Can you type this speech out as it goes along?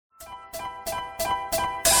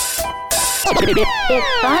It's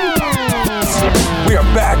fun time. We are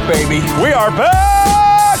back, baby. We are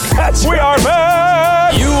back! We are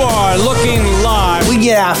back! You are looking live. We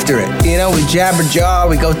get after it. You know, we jabber jaw,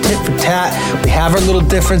 we go tit for tat, we have our little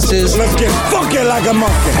differences. Let's get funky like a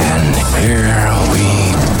monkey. And here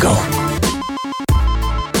we go.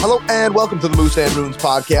 Hello and welcome to the Moose and Runes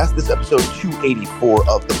podcast. This is episode 284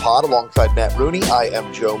 of the pod alongside Matt Rooney. I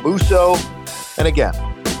am Joe Musso. And again,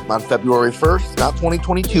 on February 1st, not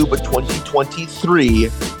 2022, but 2023,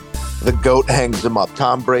 the GOAT hangs him up.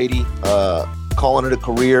 Tom Brady calling it a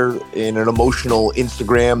career in an emotional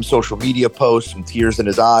Instagram, social media post, some tears in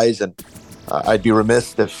his eyes. And I'd be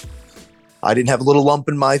remiss if I didn't have a little lump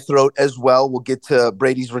in my throat as well. We'll get to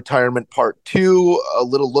Brady's retirement part 2, a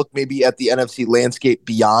little look maybe at the NFC landscape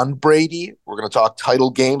beyond Brady. We're going to talk title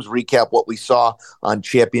games, recap what we saw on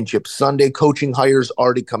Championship Sunday, coaching hires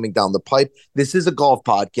already coming down the pipe. This is a golf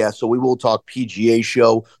podcast, so we will talk PGA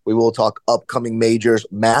show. We will talk upcoming majors,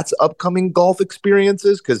 Matt's upcoming golf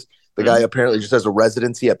experiences, because the guy apparently just has a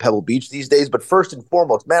residency at Pebble Beach these days. But first and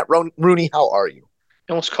foremost, Matt Rooney, how are you?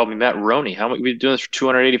 You almost called me Matt Roney. How we've been doing this for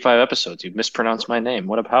 285 episodes? You've mispronounced my name.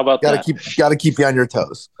 How about that? Got to keep you on your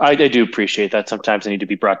toes. I do appreciate that. Sometimes I need to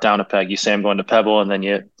be brought down a peg. You say I'm going to Pebble, and then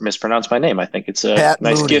you mispronounce my name. I think it's a Pat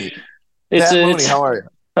nice Mooney. gift. Mooney, how are you?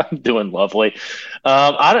 I'm doing lovely.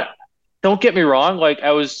 Don't get me wrong. Like,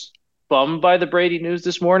 I was bummed by the Brady news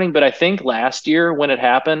this morning, but I think last year when it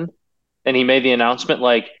happened and he made the announcement,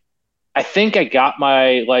 like, I think I got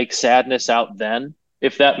my sadness out then.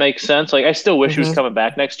 If that makes sense. Like, I still wish he was coming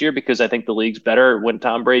back next year because I think the league's better when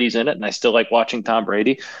Tom Brady's in it, and I still like watching Tom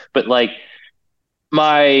Brady. But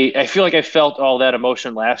I feel like I felt all that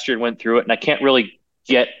emotion last year and went through it, and I can't really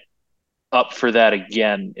get up for that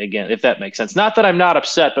again, if that makes sense. Not that I'm not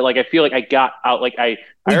upset, but I feel like I got out. Like I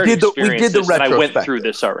already experienced this, and I went through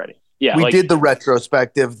this already. Yeah, we did the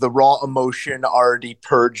retrospective. The raw emotion already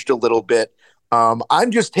purged a little bit.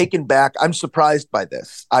 I'm just taken back. I'm surprised by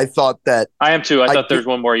this. I thought that I am too. I thought there's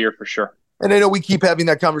one more year for sure. And I know we keep having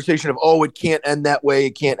that conversation of, it can't end that way.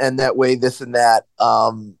 It can't end that way. This and that.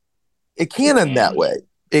 It can't end that way.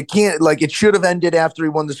 It can't. It should have ended after he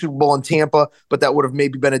won the Super Bowl in Tampa, but that would have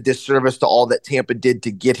maybe been a disservice to all that Tampa did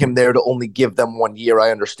to get him there, to only give them 1 year.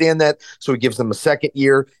 I understand that. So he gives them a second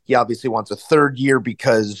year. He obviously wants a third year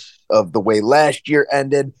because of the way last year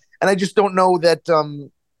ended. And I just don't know that.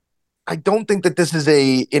 I don't think that this is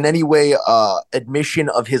in any way admission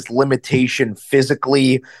of his limitation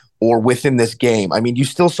physically or within this game. I mean, you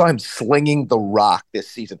still saw him slinging the rock this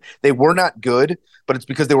season. They were not good, but it's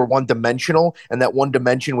because they were one-dimensional, and that one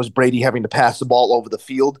dimension was Brady having to pass the ball over the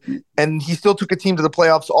field. And he still took a team to the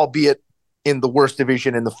playoffs, albeit in the worst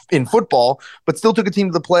division in football, but still took a team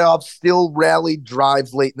to the playoffs, still rallied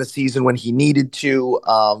drives late in the season when he needed to.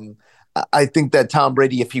 I think that Tom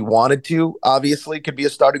Brady, if he wanted to, obviously could be a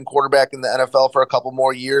starting quarterback in the NFL for a couple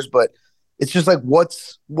more years, but it's just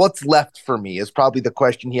what's left for me is probably the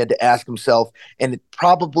question he had to ask himself. And it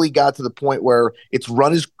probably got to the point where it's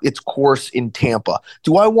run its course in Tampa.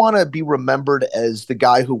 Do I want to be remembered as the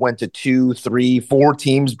guy who went to 2, 3, 4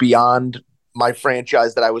 teams beyond my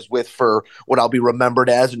franchise that I was with for what I'll be remembered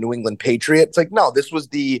as a New England Patriot? It's no, this was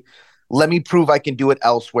let me prove I can do it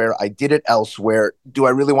elsewhere. I did it elsewhere. Do I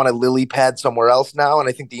really want to lily pad somewhere else now? And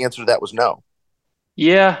I think the answer to that was no.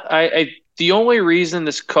 Yeah, the only reason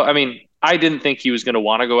I didn't think he was going to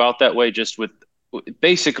want to go out that way, just with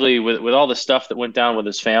all the stuff that went down with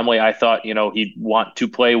his family. I thought, he'd want to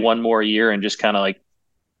play one more year and just kind of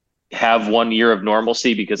have 1 year of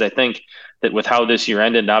normalcy, because I think that with how this year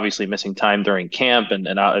ended, and obviously missing time during camp and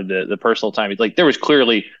the personal time, there was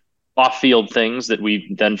clearly off-field things that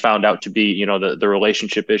we then found out to be, the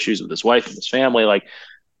relationship issues with his wife and his family.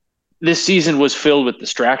 This season was filled with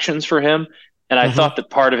distractions for him. And I thought that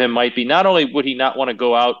part of him might be, not only would he not want to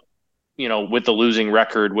go out, with the losing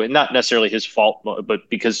record, not necessarily his fault, but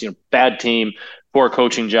because, bad team, poor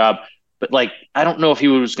coaching job. But I don't know if he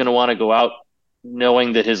was going to want to go out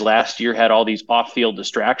knowing that his last year had all these off-field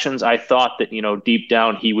distractions. I thought that, deep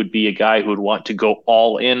down, he would be a guy who would want to go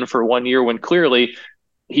all in for 1 year, when clearly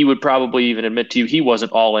he would probably even admit to you he wasn't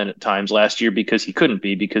all in at times last year, because he couldn't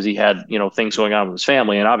be, because he had, things going on with his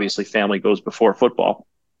family, and obviously family goes before football.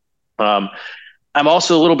 I'm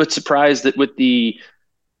also a little bit surprised that with the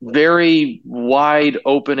very wide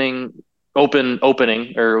opening or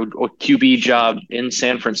QB job in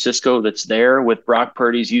San Francisco that's there, with Brock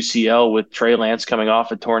Purdy's UCL, with Trey Lance coming off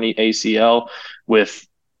a torn ACL, with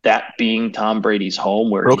that being Tom Brady's home,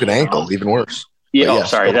 where broken ankle, even worse. Yeah,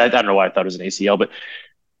 sorry. I don't know why I thought it was an ACL, but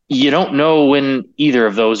you don't know when either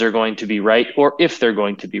of those are going to be right or if they're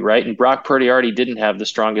going to be right. And Brock Purdy already didn't have the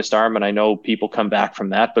strongest arm, and I know people come back from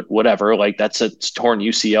that, but whatever. Like that's a torn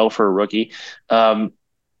UCL for a rookie.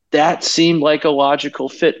 That seemed like a logical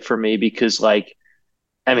fit for me because, like,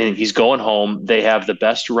 I mean, he's going home. They have the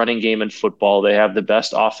best running game in football. They have the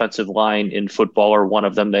best offensive line in football, or one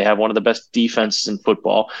of them. They have one of the best defenses in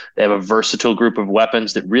football. They have a versatile group of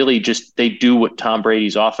weapons that really just they do what Tom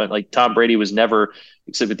Brady's offense. Like Tom Brady was never,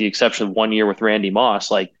 except with the exception of 1 year with Randy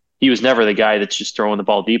Moss, like he was never the guy that's just throwing the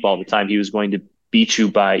ball deep all the time. He was going to beat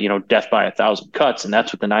you by, death by 1,000 cuts, and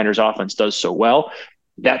that's what the Niners offense does so well.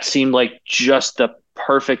 That seemed like just the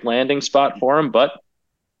perfect landing spot for him, but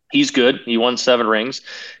he's good. He won 7 rings.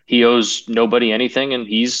 He owes nobody anything, and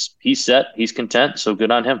he's set. He's content. So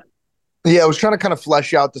good on him. Yeah, I was trying to kind of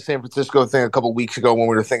flesh out the San Francisco thing a couple of weeks ago when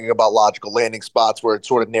we were thinking about logical landing spots, where it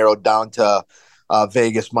sort of narrowed down to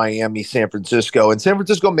Vegas, Miami, San Francisco. And San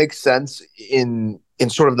Francisco makes sense in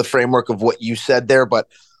sort of the framework of what you said there. But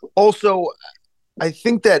also, I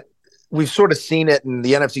think that we've sort of seen it, and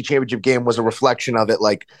the NFC Championship game was a reflection of it.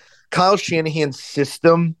 Like Kyle Shanahan's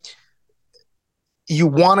system, you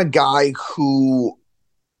want a guy who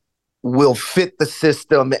will fit the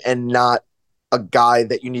system and not a guy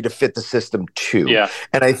that you need to fit the system to. Yeah.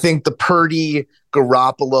 And I think the Purdy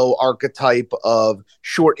Garoppolo archetype of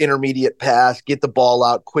short intermediate pass, get the ball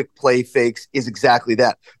out, quick play fakes is exactly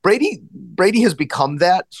that. Brady has become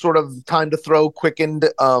that sort of time to throw quickened.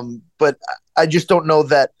 But I just don't know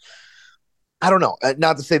that. I don't know,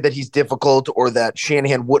 not to say that he's difficult or that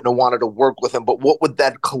Shanahan wouldn't have wanted to work with him, but what would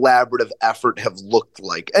that collaborative effort have looked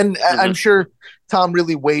like? And I'm sure Tom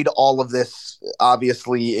really weighed all of this,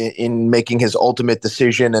 obviously, in making his ultimate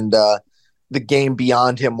decision. And the game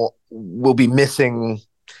beyond him will be missing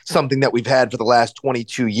something that we've had for the last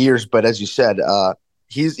 22 years. But as you said,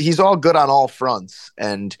 he's all good on all fronts.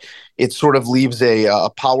 And it sort of leaves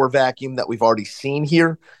a power vacuum that we've already seen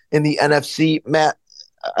here in the NFC. Matt,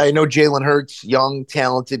 I know Jalen Hurts, young,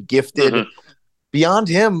 talented, gifted. Mm-hmm. Beyond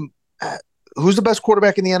him, who's the best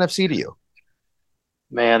quarterback in the NFC to you?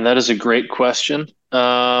 Man, that is a great question.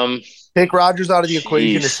 Take Rodgers out of the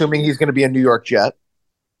equation, assuming he's going to be a New York Jet.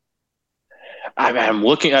 I'm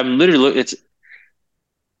literally. It's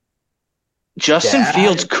Justin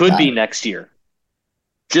Fields could be next year.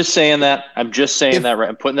 Just saying that. I'm just saying that. Right.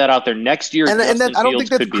 I'm putting that out there next year. And then I don't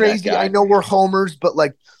think that's crazy. I know we're homers, but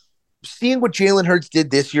like, seeing what Jalen Hurts did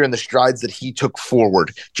this year and the strides that he took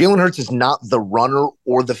forward, Jalen Hurts is not the runner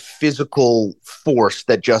or the physical force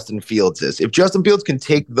that Justin Fields is. If Justin Fields can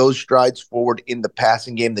take those strides forward in the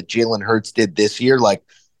passing game that Jalen Hurts did this year, like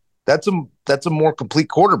that's a more complete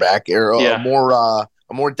quarterback, or a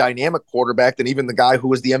more dynamic quarterback than even the guy who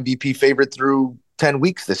was the MVP favorite through 10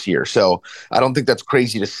 weeks this year. So I don't think that's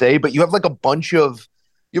crazy to say, but you have a bunch of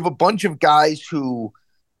guys who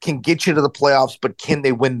can get you to the playoffs, but can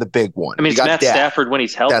they win the big one? I mean, it's Matt Stafford when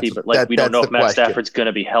he's healthy, but we don't know if Matt Stafford's going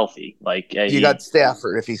to be healthy. Like you got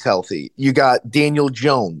Stafford if he's healthy. You got Daniel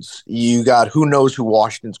Jones. You got who knows who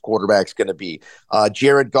Washington's quarterback's going to be.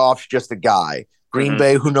 Jared Goff's just a guy. Green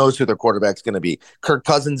Bay, who knows who their quarterback's going to be. Kirk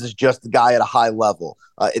Cousins is just a guy at a high level.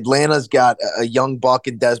 Atlanta's got a young buck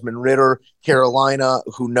in Desmond Ridder. Carolina,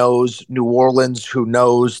 who knows? New Orleans, who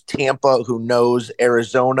knows? Tampa, who knows?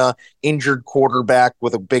 Arizona, injured quarterback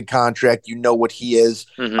with a big contract. You know what he is.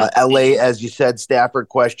 LA, as you said, Stafford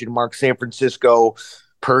question mark. San Francisco,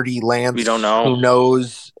 Purdy, Lance. We don't know. Who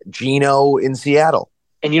knows? Geno in Seattle.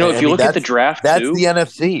 And if you look at the draft, that's the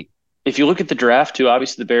NFC. If you look at the draft, too,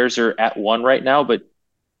 obviously the Bears are at 1 right now, but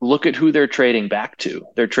look at who they're trading back to.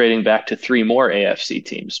 They're trading back to 3 more AFC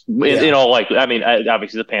teams. Obviously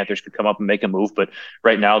the Panthers could come up and make a move, but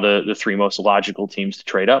right now the 3 most logical teams to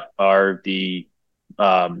trade up are the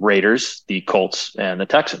Raiders, the Colts, and the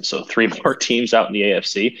Texans. So 3 more teams out in the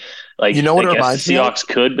AFC. Like, you know what I it guess reminds the me of? Seahawks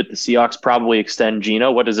could, but the Seahawks probably extend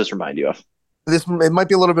Geno. What does this remind you of? It might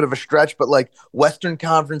be a little bit of a stretch, but like Western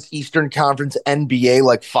Conference, Eastern Conference, NBA,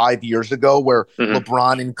 like 5 years ago, where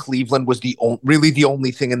LeBron in Cleveland was really the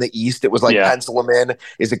only thing in the East. It was like pencil them in.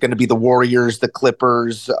 Is it going to be the Warriors, the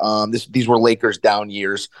Clippers? These were Lakers down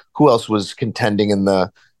years. Who else was contending in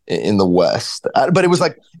the West? But it was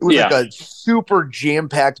like a super jam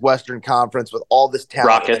packed Western Conference with all this talent,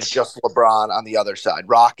 Rockets, and just LeBron on the other side.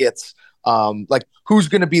 Rockets. Like who's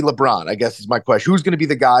going to be LeBron, I guess is my question. Who's going to be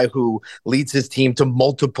the guy who leads his team to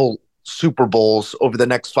multiple Super Bowls over the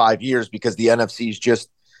next 5 years, because the NFC is just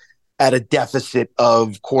at a deficit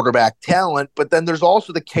of quarterback talent. But then there's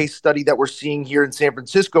also the case study that we're seeing here in San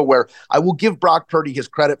Francisco, where I will give Brock Purdy his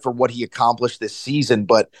credit for what he accomplished this season,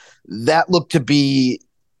 but that looked to be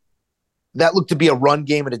that looked to be a run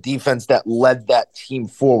game and a defense that led that team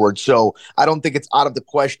forward. So I don't think it's out of the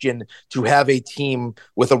question to have a team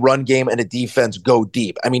with a run game and a defense go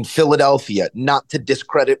deep. I mean, Philadelphia, not to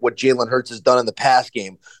discredit what Jalen Hurts has done in the pass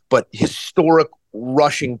game, but historic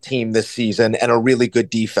rushing team this season and a really good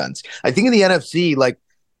defense. I think in the NFC, like,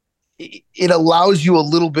 it allows you a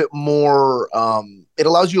little bit more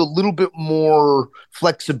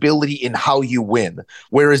flexibility in how you win.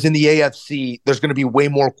 Whereas in the AFC, there's going to be way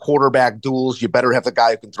more quarterback duels. You better have the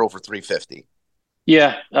guy who can throw for 350.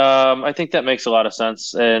 Yeah, I think that makes a lot of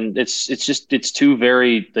sense, and it's two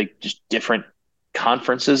very like just different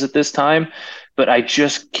conferences at this time. But I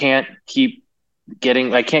just can't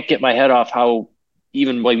I can't get my head off how,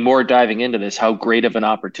 even like more diving into this, how great of an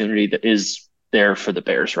opportunity that is there for the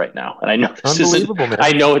Bears right now. And I know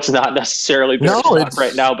I know it's not necessarily Bears talk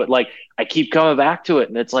right now, but like I keep coming back to it,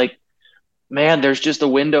 and it's like, man, there's just a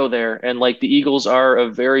window there. And like the Eagles are a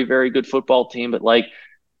very, very good football team, but like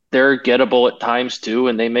they're gettable at times too,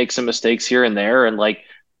 and they make some mistakes here and there. And like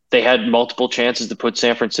they had multiple chances to put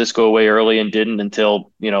San Francisco away early and didn't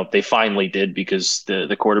until, they finally did because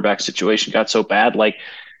the quarterback situation got so bad. Like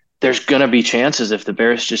there's going to be chances if the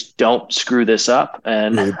Bears just don't screw this up.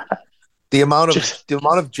 And the amount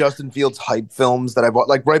of Justin Fields hype films that I bought,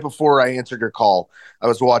 like right before I answered your call, I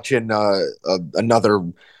was watching another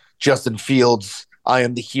Justin Fields, I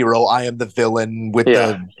am the hero, I am the villain with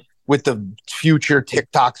the future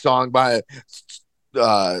TikTok song by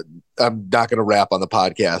I'm not going to rap on the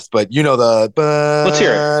podcast, but let's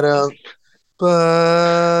hear it.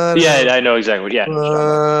 Yeah, I know exactly. Yeah.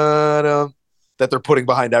 That they're putting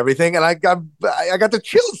behind everything. And I got the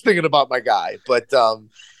chills thinking about my guy, but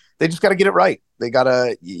they just got to get it right. You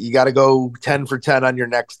got to go 10 for 10 on your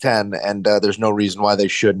next 10. And there's no reason why they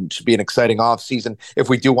shouldn't. Should be an exciting offseason. If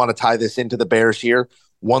we do want to tie this into the Bears here,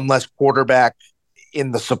 one less quarterback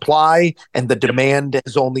in the supply and the demand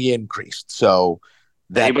has only increased. So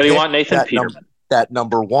anybody want Nathan Peterman? That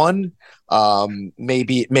number one,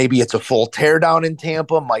 maybe it's a full teardown in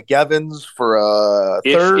Tampa. Mike Evans for a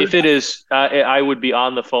third. If it is, I would be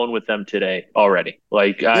on the phone with them today already.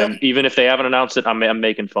 Like even if they haven't announced it, I'm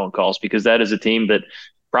making phone calls because that is a team that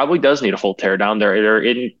probably does need a full teardown. They're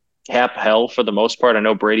in cap hell for the most part. I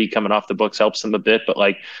know Brady coming off the books helps them a bit, but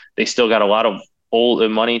like they still got a lot of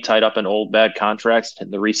old money tied up in old bad contracts,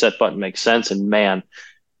 and the reset button makes sense. And man,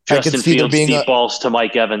 Justin Fields deep balls to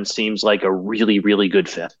Mike Evans seems like a really, really good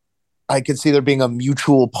fit. I could see there being a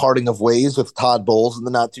mutual parting of ways with Todd Bowles in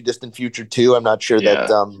the not too distant future too. I'm not sure that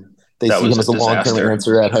they see him as a long-term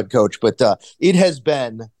answer at head coach, but it has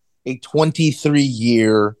been a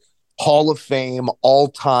 23-year Hall of Fame,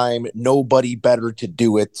 all-time, nobody better to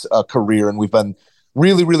do it career, and we've been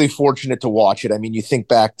really, really fortunate to watch it. I mean, you think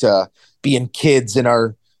back to being kids in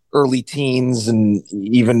our early teens and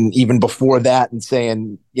even before that and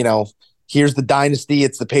saying, here's the dynasty.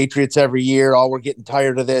 It's the Patriots every year. Oh, we're getting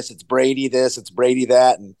tired of this. It's Brady this, it's Brady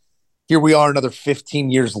that. And here we are another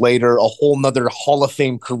 15 years later, a whole nother Hall of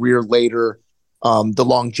Fame career later. The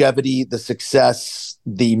longevity, the success,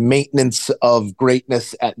 the maintenance of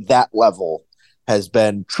greatness at that level has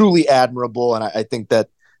been truly admirable. And I think that,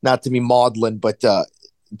 not to be maudlin, but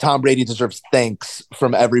Tom Brady deserves thanks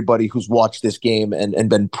from everybody who's watched this game and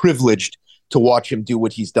been privileged to watch him do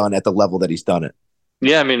what he's done at the level that he's done it.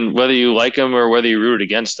 Yeah, I mean, whether you like him or whether you root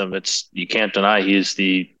against him, you can't deny he's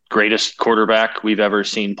the greatest quarterback we've ever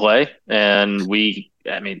seen play. And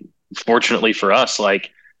fortunately for us, like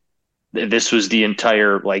this was the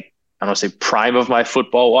entire, like, I don't want to say prime of my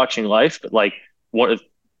football watching life, but like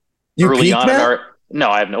early on in our. No,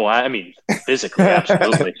 I mean, physically,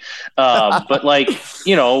 absolutely. But like,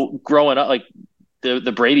 growing up, like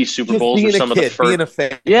the Brady Super Bowls were some of the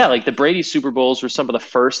first. Yeah, like the Brady Super Bowls were some of the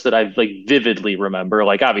first that I like vividly remember.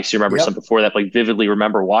 Like obviously remember some before that, like vividly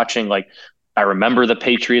remember watching. Like I remember the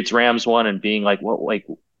Patriots Rams one and being like, what, like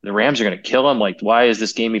the Rams are going to kill them. Like, why is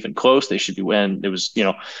this game even close? They should be winning. It was,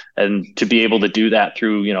 and to be able to do that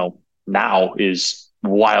through, now is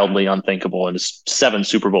wildly unthinkable. And it's 7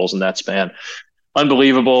 Super Bowls in that span.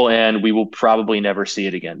 Unbelievable, and we will probably never see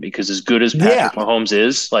it again because as good as Patrick Mahomes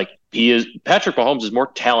is, Patrick Mahomes is more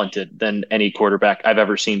talented than any quarterback I've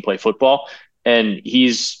ever seen play football, and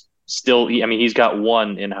he's still, he's got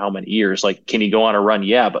one in how many years? Like, can he go on a run?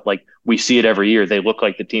 Yeah, but like we see it every year. They look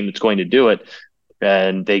like the team that's going to do it,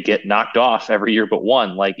 and they get knocked off every year but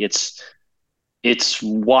one. Like it's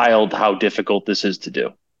wild how difficult this is to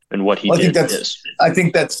do, and what he did is. I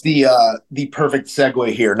think that's the perfect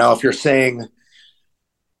segue here. Now, if you're saying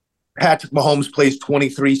Patrick Mahomes plays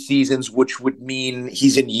 23 seasons, which would mean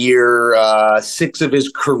he's in year 6 of his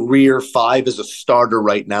career, 5 as a starter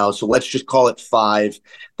right now. So let's just call it 5.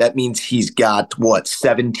 That means he's got,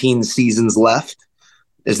 17 seasons left?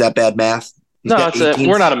 Is that bad math?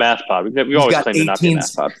 We're not a math pod. We always claim to not be a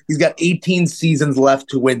math pod. He's got 18 seasons left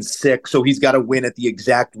to win 6, so he's got to win at the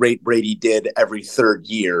exact rate Brady did every third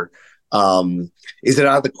year. Is it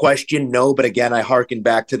out of the question? No, but again, I hearken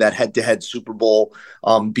back to that head-to-head Super Bowl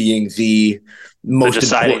being the most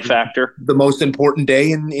deciding factor, the most important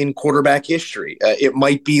day in quarterback history. It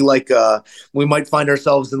might be like we might find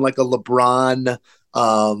ourselves in like a LeBron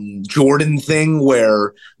Jordan thing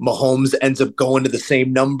where Mahomes ends up going to the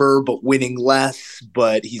same number but winning less,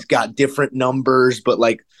 but he's got different numbers. But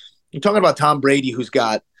like you're talking about Tom Brady, who's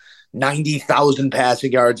got 90,000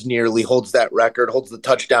 passing yards nearly, holds that record, holds the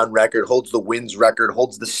touchdown record, holds the wins record,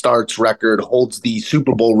 holds the starts record, holds the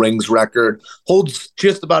Super Bowl rings record, holds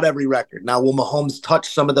just about every record. Now, will Mahomes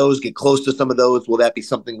touch some of those, get close to some of those? Will that be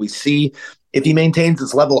something we see? If he maintains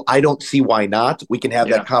this level, I don't see why not. We can have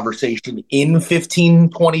that conversation in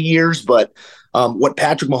 15, 20 years, but what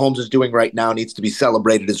Patrick Mahomes is doing right now needs to be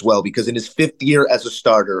celebrated as well, because in his 5th year as a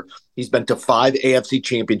starter, he's been to 5 AFC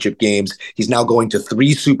championship games. He's now going to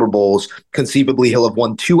 3 Super Bowls. Conceivably, he'll have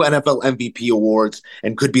won 2 NFL MVP awards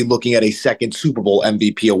and could be looking at a 2nd Super Bowl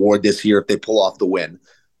MVP award this year if they pull off the win.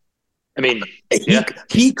 I mean,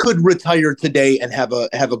 he could retire today and have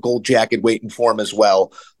a gold jacket waiting for him as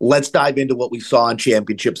well. Let's dive into what we saw on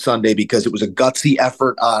Championship Sunday, because it was a gutsy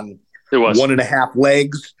effort on 1.5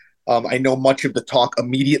 legs. I know much of the talk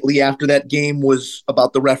immediately after that game was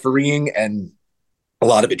about the refereeing, and a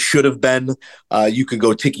lot of it should have been. You could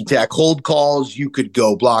go ticky-tack hold calls. You could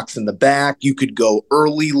go blocks in the back. You could go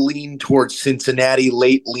early lean towards Cincinnati,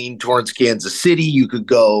 late lean towards Kansas City. You could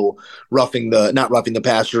go not roughing the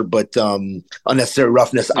passer, but unnecessary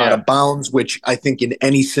roughness out of bounds, which I think in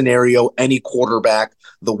any scenario, any quarterback,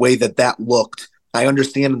 the way that looked, I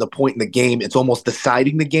understand in the point in the game, it's almost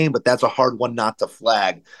deciding the game, but that's a hard one not to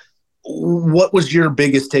flag. What was your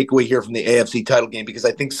biggest takeaway here from the AFC title game? Because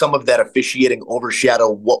I think some of that officiating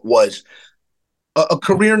overshadowed what was a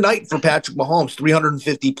career night for Patrick Mahomes.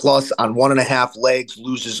 350 plus on 1.5 legs,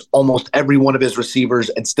 loses almost every one of his receivers,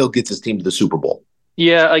 and still gets his team to the Super Bowl.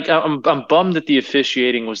 Yeah, like I'm bummed that the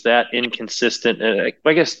officiating was that inconsistent.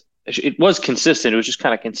 I guess it was consistent. It was just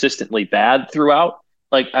kind of consistently bad throughout.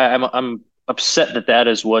 Like I'm upset that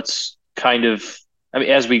is what's kind of. I mean,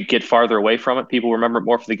 as we get farther away from it, people remember it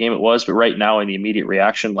more for the game it was. But right now, in the immediate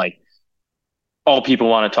reaction, like all people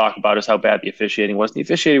want to talk about is how bad the officiating was. The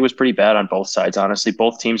officiating was pretty bad on both sides, honestly.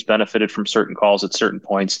 Both teams benefited from certain calls at certain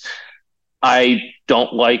points. I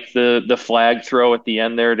don't like the flag throw at the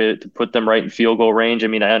end there to put them right in field goal range. I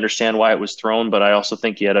mean, I understand why it was thrown, but I also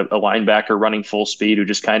think you had a linebacker running full speed who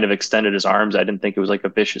just kind of extended his arms. I didn't think it was like a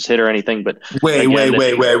vicious hit or anything. But wait. What?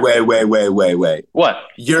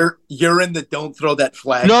 You're in the don't throw that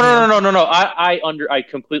flag. No. I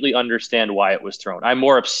completely understand why it was thrown. I'm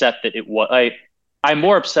more upset that it was. I'm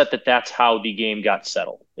more upset that that's how the game got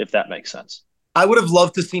settled, if that makes sense. I would have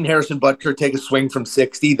loved to seen Harrison Butker take a swing from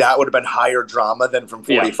 60. That would have been higher drama than from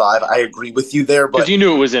 45. Yeah. I agree with you there. Because you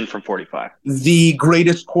knew it was in from 45. The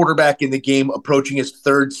greatest quarterback in the game approaching his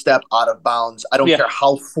 3rd step out of bounds. I don't care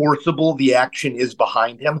how forcible the action is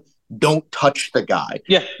behind him. Don't touch the guy.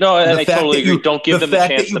 Yeah, no, and I totally agree. Don't give them the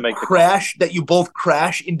chance to make the crash. That you both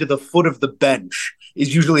crash into the foot of the bench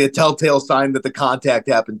is usually a telltale sign that the contact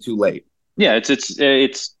happened too late. Yeah,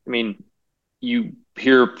 it's. I mean, you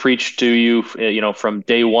hear preached to you, from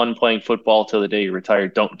day one playing football till the day you retire.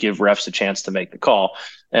 Don't give refs a chance to make the call,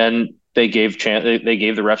 and they gave the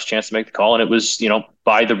refs a chance to make the call, and it was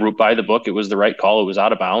by the book. It was the right call. It was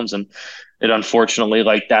out of bounds, and it unfortunately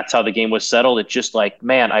that's how the game was settled. It's just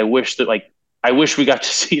man, I wish we got to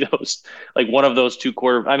see those one of those 2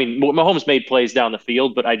 quarter. I mean, Mahomes made plays down the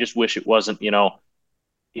field, but I just wish it wasn't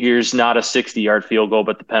here's not a 60-yard field goal,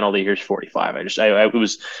 but the penalty here's 45. It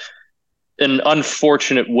was an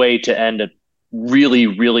unfortunate way to end a really,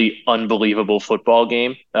 really unbelievable football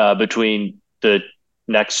game between the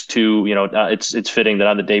next 2. It's fitting that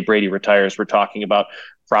on the day Brady retires, we're talking about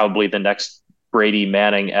probably the next Brady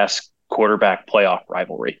Manning-esque quarterback playoff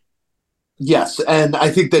rivalry. Yes, and I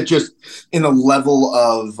think that just in a level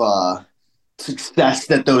of success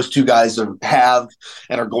that those 2 guys have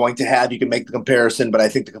and are going to have, you can make the comparison, but I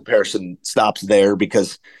think the comparison stops there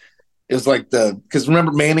because it was because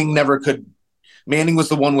remember, Manning was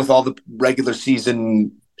the one with all the regular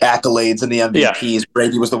season accolades and the MVPs. Yeah.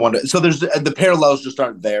 Brady was the one. So there's the parallels just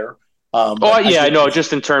aren't there. I know.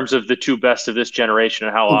 Just in terms of the 2 best of this generation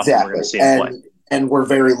and how often we're going to see them play. and we're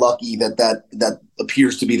very lucky that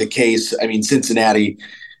appears to be the case. I mean, Cincinnati,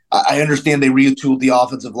 I understand they retooled the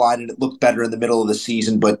offensive line and it looked better in the middle of the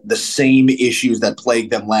season, but the same issues that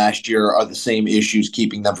plagued them last year are the same issues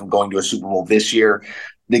keeping them from going to a Super Bowl this year.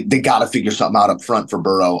 They got to figure something out up front for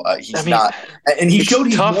Burrow. He showed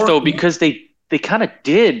he's tough more, though, because they kind of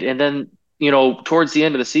did, and then towards the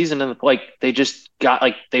end of the season, and they just got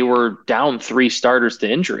they were down 3 starters to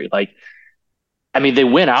injury. They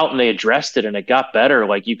went out and they addressed it, and it got better.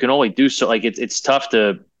 You can only do so. It's tough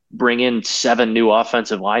to bring in 7 new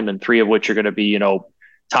offensive linemen, 3 of which are going to be,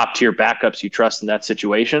 top tier backups you trust in that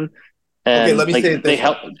situation. And okay, let me say they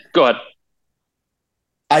help. Go ahead.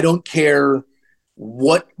 I don't care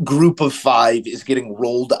what group of 5 is getting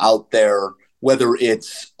rolled out there, whether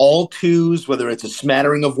it's all 2s, whether it's a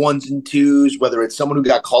smattering of 1s and 2s, whether it's someone who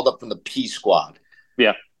got called up from the P squad.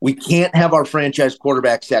 Yeah. We can't have our franchise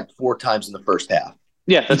quarterback sacked 4 times in the first half.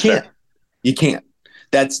 Yeah, that's fair. You can't.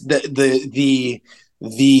 That's the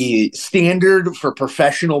standard for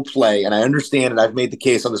professional play, and I understand, and I've made the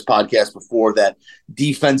case on this podcast before, that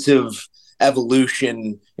defensive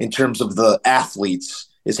evolution in terms of the athletes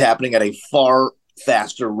is happening at a far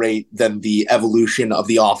faster rate than the evolution of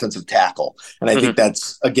the offensive tackle. And I think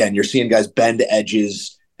that's, again, you're seeing guys bend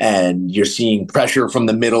edges, and you're seeing pressure from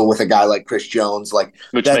the middle with a guy like Chris Jones.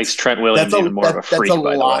 Which makes Trent Williams even more of a freak,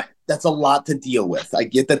 by the way. That's a lot to deal with. I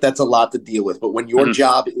get that that's a lot to deal with. But when your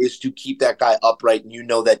job is to keep that guy upright, and you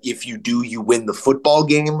know that if you do, you win the football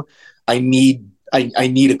game, I need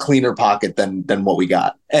a cleaner pocket than what we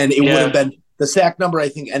got. And it would have been – the sack number, I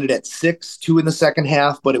think, ended at 6, 2 in the second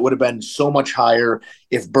half, but it would have been so much higher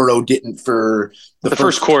if Burrow didn't for the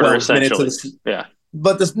first quarter, essentially. Yeah.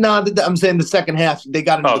 But I'm saying the second half, they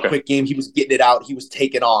got into the quick game. He was getting it out. He was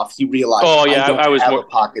taking off. He realized, I was have a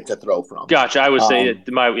pocket to throw from. Gotcha. I was saying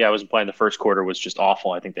I was implying the first quarter was just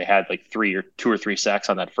awful. I think they had 2 or 3 sacks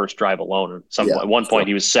on that first drive alone. At one point,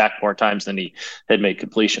 he was sacked more times than he had made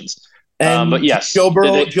completions. But yes, Joe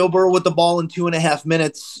Burrow with the ball in 2.5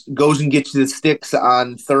 minutes goes and gets you the sticks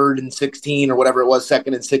on 3rd and 16 or whatever it was,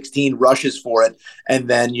 2nd and 16, rushes for it, and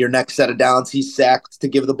then your next set of downs, he's sacked to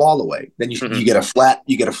give the ball away. Then you get a flat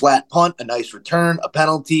punt, a nice return, a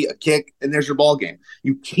penalty, a kick, and there's your ball game.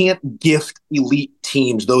 You can't gift elite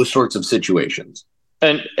teams those sorts of situations.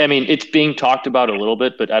 And I mean, it's being talked about a little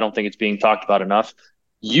bit, but I don't think it's being talked about enough.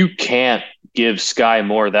 You can't give Sky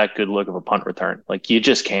Moore that good look of a punt return. You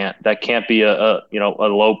just can't. That can't be a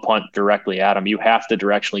low punt directly at him. You have to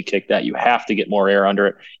directionally kick that. You have to get more air under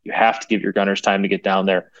it. You have to give your gunners time to get down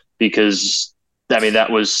there, because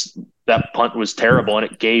that punt was terrible, and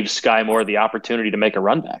it gave Sky Moore the opportunity to make a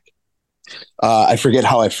run back. I forget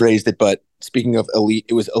how I phrased it, but speaking of elite,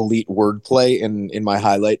 it was elite wordplay in my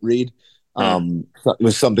highlight read. It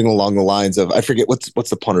was something along the lines of, I forget what's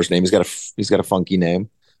the punter's name. He's got a funky name.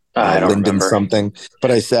 I don't Lyndon remember something.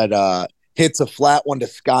 But I said hits a flat one to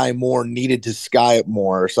Sky Moore, needed to sky it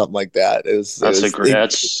more, or something like that.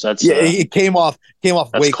 It came off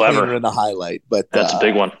way clever. cleaner in the highlight, but that's a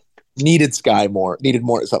big one. Needed more,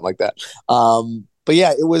 something like that. But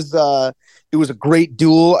yeah, it was a great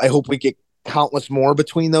duel. I hope we get countless more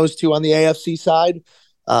between those two on the AFC side.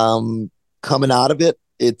 Coming out of it,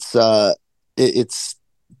 it's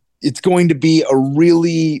going to be a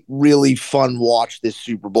really, really fun watch this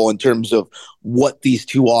Super Bowl in terms of what these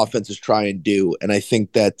two offenses try and do. And I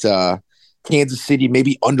think that Kansas City,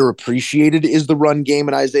 maybe underappreciated, is the run game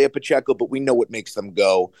and Isaiah Pacheco, but we know what makes them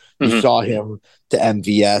go. You saw him to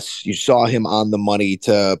MVS. You saw him on the money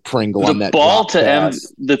to Pringle on that ball to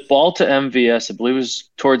the ball to MVS. I believe it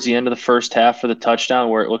was towards the end of the first half for the touchdown,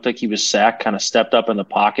 where it looked like he was sacked, kind of stepped up in the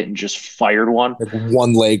pocket and just fired one.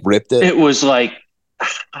 One leg ripped it. It was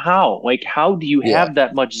how? How do you have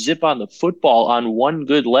that much zip on the football on one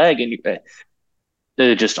good leg? And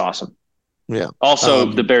it's just awesome. Yeah.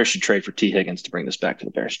 Also, the Bears should trade for T. Higgins to bring this back to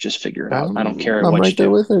the Bears. Just figure it out. I don't care I'm what right you do. There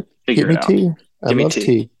with it. Figure Give it out. T. Give me love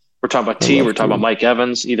T. We're talking about T. We're talking about Mike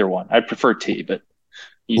Evans. Either one. I'd prefer T, but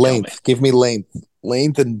length. Give me length.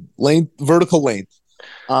 Vertical length.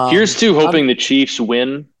 Here's to hoping the Chiefs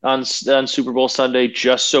win on Super Bowl Sunday,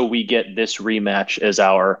 just so we get this rematch as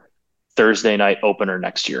our Thursday night opener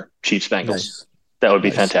next year. Chiefs Bengals. Nice. That would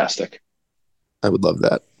be fantastic. I would love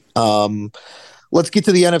that. Let's get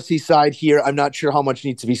to the NFC side here. I'm not sure how much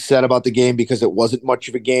needs to be said about the game because it wasn't much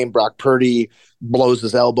of a game. Brock Purdy blows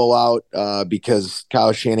his elbow out because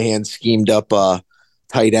Kyle Shanahan schemed up a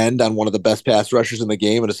tight end on one of the best pass rushers in the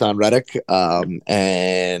game, Hassan Reddick,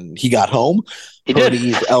 and he got home.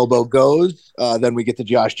 Purdy's elbow goes. Then we get to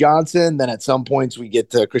Josh Johnson. Then at some points we get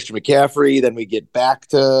to Christian McCaffrey. Then we get back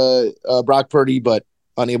to Brock Purdy, but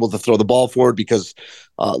unable to throw the ball forward because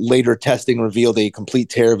later testing revealed a complete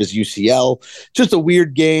tear of his UCL. Just a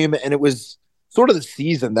weird game, and it was sort of the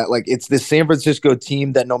season that, like, it's this San Francisco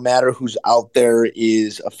team that no matter who's out there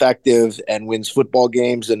is effective and wins football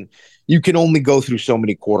games, and you can only go through so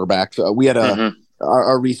many quarterbacks. We had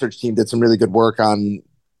our research team did some really good work on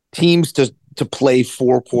teams to play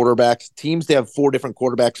 4 quarterbacks, teams to have 4 different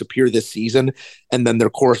quarterbacks appear this season, and then their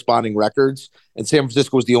corresponding records. And San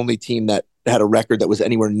Francisco was the only team that had a record that was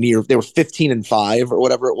anywhere near. They were 15-5 or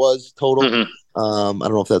whatever it was total. I don't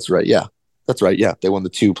know if that's right. Yeah, that's right. Yeah, they won the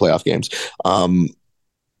 2 playoff games. No,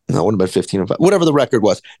 it wouldn't have been 15-5. Whatever the record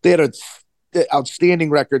was, they had an outstanding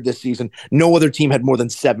record this season. No other team had more than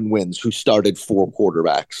 7 wins who started 4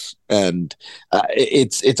 quarterbacks, and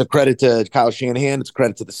it's a credit to Kyle Shanahan. It's a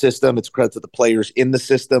credit to the system. It's a credit to the players in the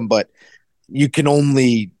system. But you can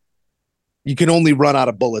only run out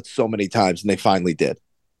of bullets so many times, and they finally did.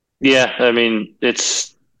 Yeah, I mean,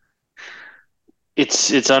 it's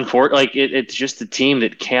unfortunate. Like it's just a team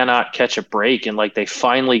that cannot catch a break, and like they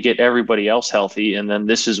finally get everybody else healthy, and then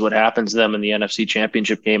this is what happens to them in the NFC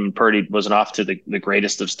Championship game. And Purdy wasn't off to the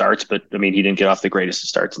greatest of starts, but I mean, he didn't get off the greatest of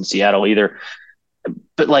starts in Seattle either.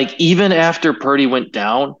 But like even after Purdy went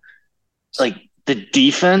down, like the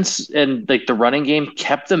defense and like the running game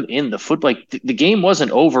kept them in the foot. Like the game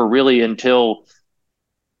wasn't over really until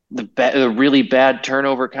the really bad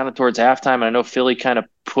turnover kind of towards halftime. I know Philly kind of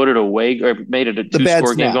put it away or made it a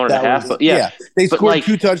 2-score game going into half. But they scored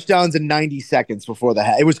 2 touchdowns in 90 seconds before the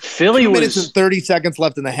half. It was Philly 2 minutes and 30 seconds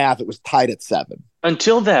left in the half. It was tied at 7.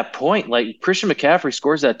 Until that point, like Christian McCaffrey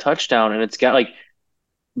scores that touchdown, and it's got like,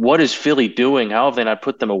 what is Philly doing? How have they not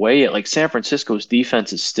put them away yet? Like San Francisco's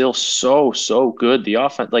defense is still so good. The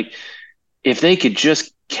offense, like if they could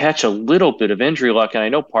just catch a little bit of injury luck, and I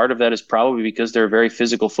know part of that is probably because they're a very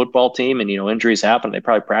physical football team, and injuries happen. They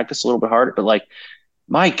probably practice a little bit harder, but like,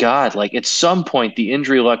 my God, like at some point the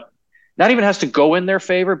injury luck not even has to go in their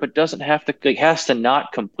favor, but doesn't have to, like, has to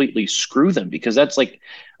not completely screw them, because that's like,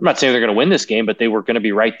 I'm not saying they're going to win this game, but they were going to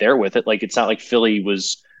be right there with it. Like it's not like Philly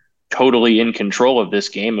was totally in control of this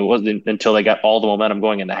game. It wasn't until they got all the momentum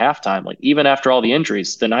going into halftime. Like even after all the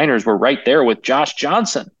injuries, the Niners were right there with Josh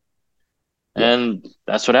Johnson. And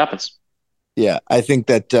that's what happens. Yeah, I think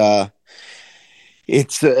that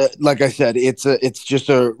it's like I said, it's just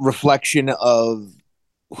a reflection of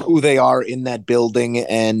who they are in that building,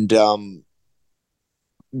 and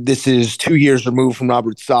this is 2 years removed from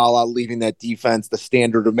Robert Saleh leaving that defense. The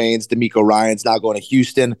standard remains. DeMeco Ryans now going to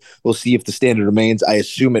Houston. We'll see if the standard remains. I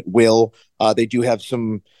assume it will. They do have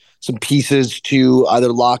some pieces to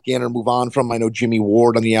either lock in or move on from. I know Jimmy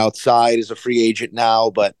Ward on the outside is a free agent now,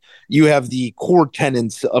 but you have the core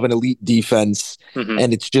tenets of an elite defense,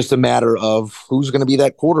 and it's just a matter of who's going to be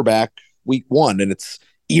that quarterback week 1. And it's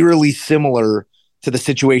eerily similar to the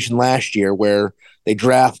situation last year where they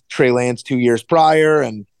draft Trey Lance 2 years prior,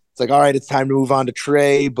 and it's like, all right, it's time to move on to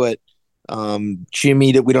Trey, but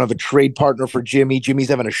Jimmy, that we don't have a trade partner for Jimmy. Jimmy's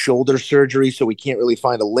having a shoulder surgery, so we can't really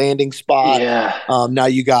find a landing spot. Yeah. Now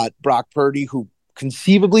you got Brock Purdy, who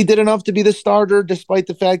conceivably did enough to be the starter, despite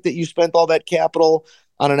the fact that you spent all that capital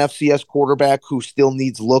on an FCS quarterback who still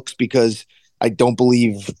needs looks, because I don't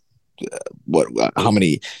believe how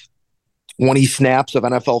many 20 snaps of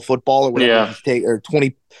NFL football or whatever he's take, or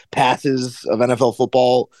 20 passes of NFL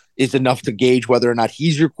football is enough to gauge whether or not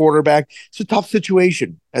he's your quarterback. It's a tough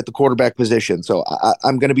situation at the quarterback position. So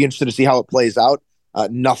I'm going to be interested to see how it plays out.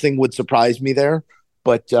 Nothing would surprise me there,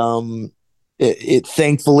 but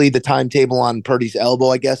thankfully the timetable on Purdy's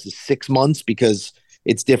elbow, I guess, is 6 months, because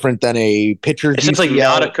it's different than a pitcher's It's like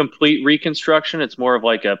not a complete reconstruction. It's more of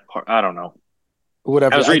like I don't know.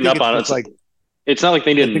 Whatever. I was reading up on it. It's not like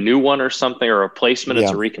they need a new one or something, or a replacement. It's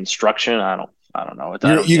a reconstruction. I don't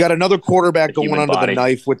know. You got another quarterback going under the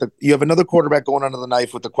knife you have another quarterback going under the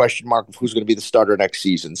knife with the question mark of who's going to be the starter next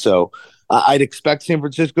season. So I'd expect San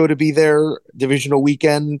Francisco to be there divisional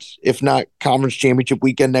weekend, if not conference championship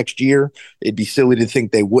weekend next year. It'd be silly to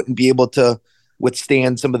think they wouldn't be able to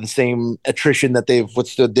withstand some of the same attrition that they've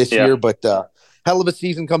withstood this year. But hell of a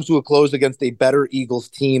season comes to a close against a better Eagles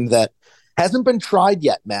team that hasn't been tried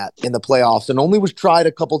yet, Matt, in the playoffs, and only was tried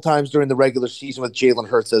a couple times during the regular season with Jalen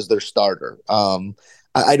Hurts as their starter.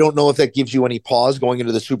 I don't know if that gives you any pause going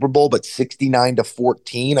into the Super Bowl, but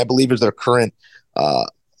 69-14, I believe, is their current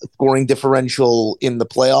scoring differential in the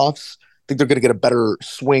playoffs. I think they're going to get a better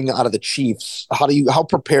swing out of the Chiefs. How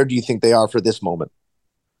prepared do you think they are for this moment?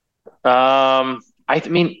 I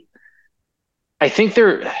mean, I think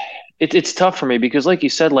they're. It's tough for me because, like you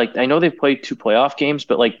said, like I know they've played 2 playoff games,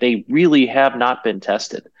 but like they really have not been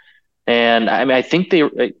tested. And I mean, I think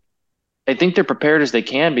I think they're prepared as they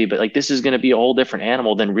can be, but like this is going to be a whole different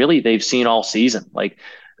animal than really they've seen all season. Like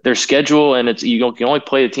their schedule, and it's you can only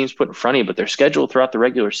play the teams put in front of you, but their schedule throughout the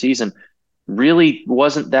regular season really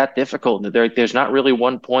wasn't that difficult. There's not really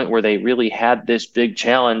one point where they really had this big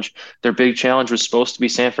challenge. Their big challenge was supposed to be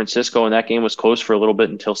San Francisco, and that game was close for a little bit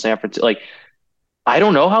until San Francisco. Like I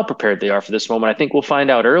don't know how prepared they are for this moment. I think we'll find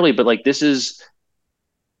out early, but like this is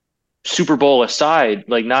Super Bowl aside,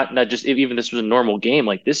 like not just if even this was a normal game,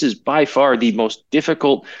 like this is by far the most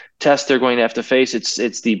difficult test they're going to have to face.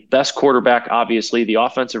 It's the best quarterback, obviously. The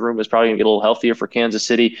offensive room is probably going to get a little healthier for Kansas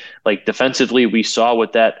City. Like defensively, we saw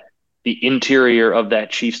what the interior of that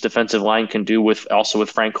Chiefs defensive line can do with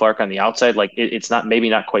Frank Clark on the outside. Like it's not maybe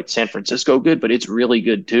not quite San Francisco good, but it's really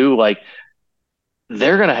good too. Like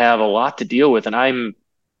they're going to have a lot to deal with, and I'm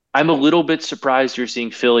a little bit surprised you're seeing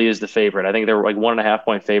Philly as the favorite. I think they're like 1.5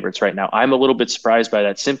 point favorites right now. I'm a little bit surprised by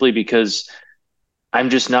that simply because I'm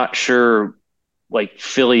just not sure like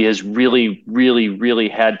Philly has really, really, really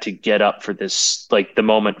had to get up for this, like the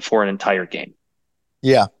moment for an entire game.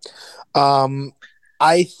 Yeah.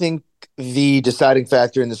 I think the deciding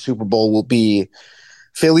factor in the Super Bowl will be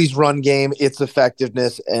Philly's run game, its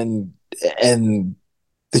effectiveness, and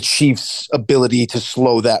the Chiefs' ability to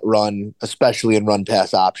slow that run, especially in run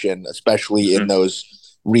pass option, especially in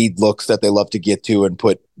those read looks that they love to get to and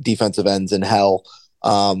put defensive ends in hell.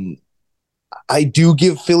 I do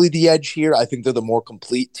give Philly the edge here. I think they're the more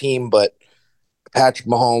complete team, but Patrick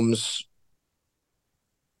Mahomes,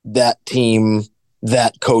 that team,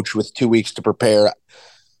 that coach with 2 weeks to prepare,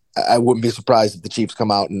 I wouldn't be surprised if the Chiefs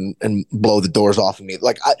come out and blow the doors off of me.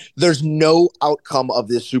 Like there's no outcome of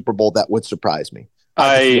this Super Bowl that would surprise me.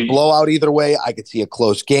 I could see a blowout either way. I could see a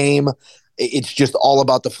close game. It's just all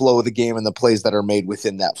about the flow of the game and the plays that are made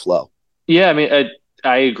within that flow. Yeah, I mean,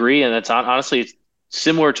 I agree, and that's honestly it's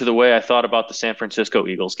similar to the way I thought about the San Francisco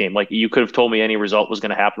Eagles game. Like you could have told me any result was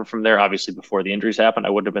going to happen from there. Obviously, before the injuries happened, I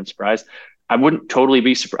wouldn't have been surprised. I wouldn't totally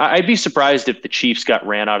be surprised. I'd be surprised if the Chiefs got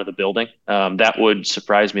ran out of the building. That would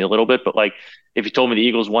surprise me a little bit. But like if you told me the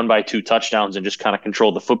Eagles won by 2 touchdowns and just kind of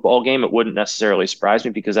controlled the football game, it wouldn't necessarily surprise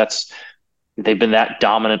me because they've been that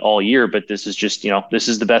dominant all year, but this is just, this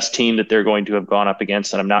is the best team that they're going to have gone up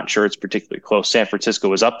against. And I'm not sure it's particularly close. San Francisco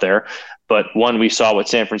was up there, but one, we saw what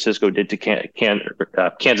San Francisco did to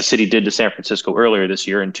Kansas City did to San Francisco earlier this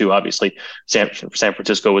year. And 2, obviously San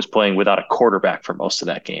Francisco was playing without a quarterback for most of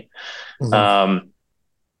that game. Mm-hmm.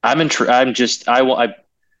 I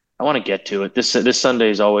want to get to it. This Sunday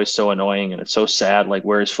is always so annoying and it's so sad. Like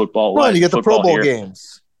where's football? Well, you get the Pro Bowl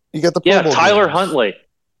games. You got the Pro Bowl Tyler games. Huntley.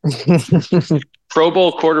 Pro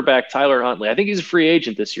Bowl quarterback Tyler Huntley. I think he's a free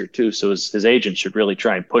agent this year too, so his agent should really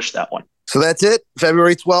try and push that one. So that's it.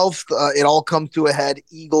 February 12th, it all comes to a head.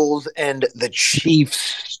 Eagles and the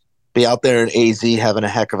Chiefs be out there in AZ having a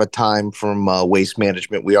heck of a time from Waste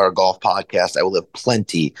Management. We are a golf podcast. I will have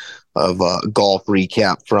plenty of golf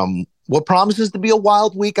recap from what promises to be a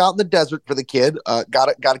wild week out in the desert for the kid.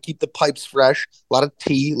 Got to keep the pipes fresh. A lot of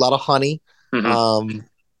tea, a lot of honey. Mm-hmm.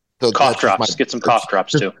 So cough drops. Get some cough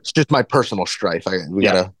drops too. It's just my personal strife. We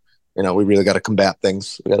really gotta combat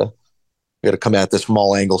things. We gotta come at this from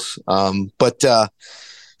all angles. But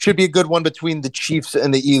should be a good one between the Chiefs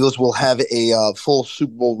and the Eagles. We'll have a full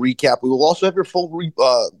Super Bowl recap. We will also have your full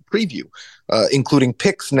preview, including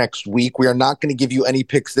picks next week. We are not going to give you any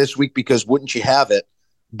picks this week because wouldn't you have it?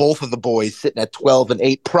 Both of the boys sitting at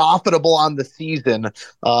 12-8, profitable on the season.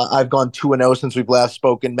 I've gone 2-0 since we've last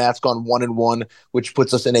spoken. Matt's gone 1-1, which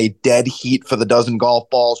puts us in a dead heat for the dozen golf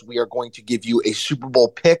balls. We are going to give you a Super Bowl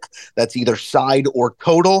pick that's either side or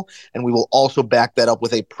total, and we will also back that up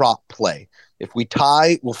with a prop play. If we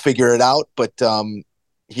tie, we'll figure it out. But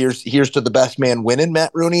here's to the best man winning,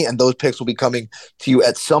 Matt Rooney, and those picks will be coming to you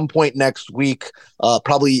at some point next week.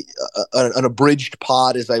 Probably an abridged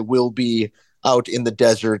pod, as I will be out in the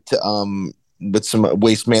desert with some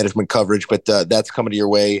Waste Management coverage, but that's coming to your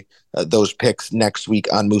way. Those picks next week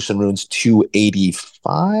on Moose and Runes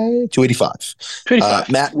 285.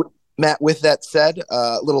 Matt, with that said,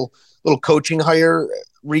 little coaching hire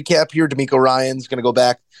recap here. DeMeco Ryans going to go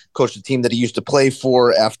back, coach the team that he used to play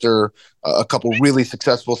for after a couple really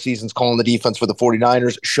successful seasons calling the defense for the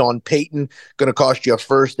 49ers. Sean Payton going to cost you a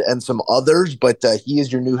first and some others, but he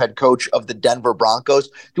is your new head coach of the Denver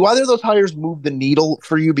Broncos. Do either of those hires move the needle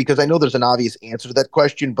for you? Because I know there's an obvious answer to that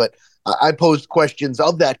question, but I posed questions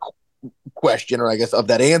of that question, or I guess of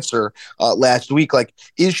that answer last week. Like,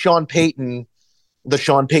 is Sean Payton the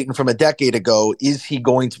Sean Payton from a decade ago? Is he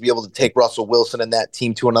going to be able to take Russell Wilson and that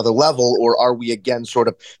team to another level, or are we again sort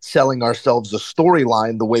of selling ourselves a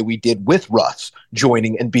storyline the way we did with Russ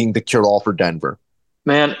joining and being the cure-all for Denver?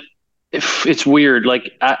 Man, it's weird.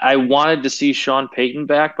 Like I wanted to see Sean Payton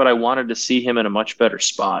back, but I wanted to see him in a much better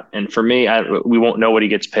spot. And for me, we won't know what he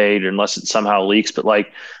gets paid unless it somehow leaks. But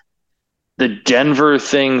like the Denver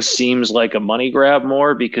thing seems like a money grab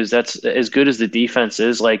more because that's as good as the defense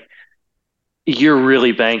is. Like you're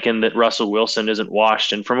really banking that Russell Wilson isn't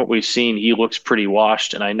washed. And from what we've seen, he looks pretty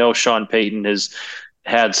washed. And I know Sean Payton has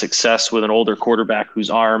had success with an older quarterback whose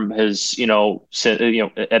arm has,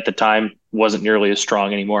 at the time wasn't nearly as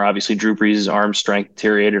strong anymore. Obviously, Drew Brees' arm strength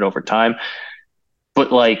deteriorated over time.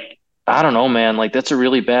 But like, I don't know, man, like that's a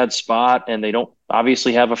really bad spot. And they don't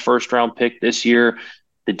obviously have a first round pick this year.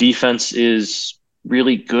 The defense is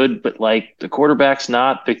really good, but like the quarterback's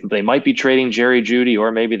not. They might be trading Jerry Jeudy,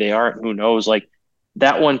 or maybe they aren't. Who knows? Like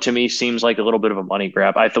that one to me seems like a little bit of a money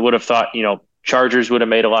grab. I would have thought, Chargers would have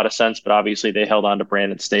made a lot of sense, but obviously they held on to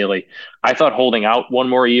Brandon Staley. I thought holding out one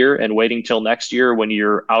more year and waiting till next year when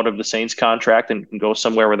you're out of the Saints contract and can go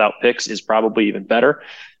somewhere without picks is probably even better.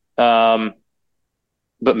 But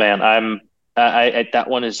man, I that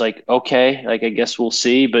one is like, okay, like I guess we'll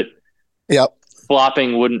see, but yep.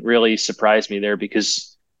 Flopping wouldn't really surprise me there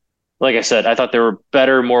because, like I said, I thought there were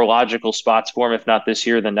better, more logical spots for him, if not this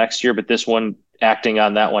year, than next year. But this one, acting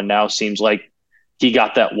on that one now seems like he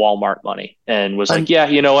got that Walmart money and was like, yeah,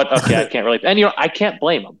 you know what? Okay, I can't really, and I can't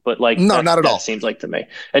blame him, but like, no, not at all. Seems like to me.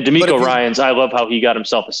 And DeMeco Ryans, I love how he got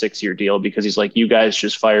himself a 6-year deal because he's like, you guys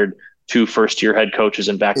just fired 2 first-year head coaches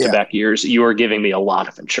in back-to-back years. You are giving me a lot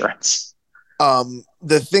of insurance.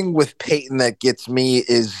 The thing with Peyton that gets me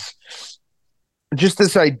is just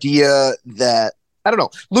this idea that, I don't know,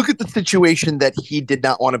 look at the situation that he did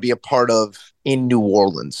not want to be a part of in New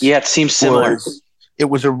Orleans. Yeah, it seems similar. It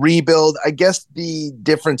was a rebuild. I guess the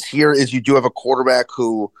difference here is you do have a quarterback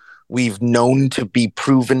who we've known to be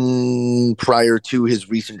proven prior to his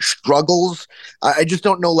recent struggles. I just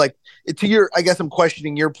don't know, like, I guess I'm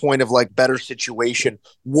questioning your point of like better situation.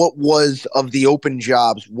 What was of the open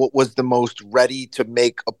jobs? What was the most ready to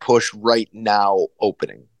make a push right now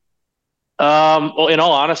opening? Well, in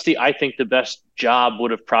all honesty, I think the best job would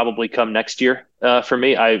have probably come next year for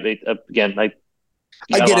me. I get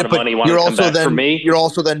it, but you're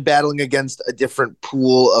also then battling against a different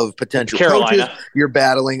pool of potential coaches. You're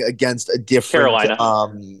battling against a different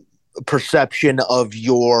perception of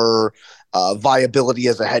your viability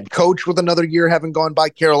as a head coach with another year having gone by.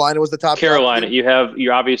 Carolina was the top. Carolina,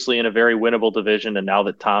 you're obviously in a very winnable division, and now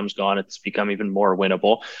that Tom's gone, it's become even more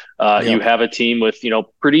winnable. You have a team with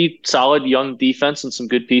pretty solid young defense and some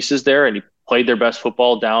good pieces there, and you played their best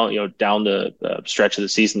football down the stretch of the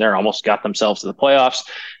season there, almost got themselves to the playoffs.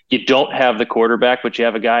 You don't have the quarterback, but you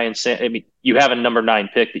have a guy you have a number 9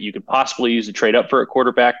 pick that you could possibly use to trade up for a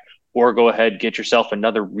quarterback, or go ahead, get yourself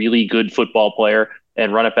another really good football player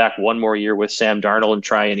and run it back one more year with Sam Darnold and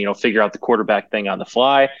try and, figure out the quarterback thing on the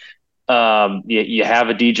fly. You have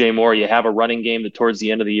a DJ Moore, you have a running game that towards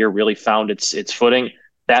the end of the year really found its footing.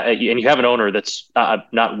 And you have an owner that's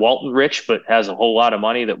not Walton rich, but has a whole lot of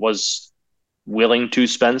money that was willing to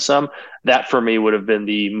spend some. That for me would have been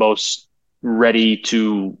the most ready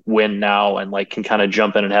to win now and like can kind of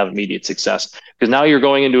jump in and have immediate success. Because now you're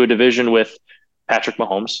going into a division with Patrick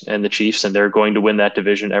Mahomes and the Chiefs, and they're going to win that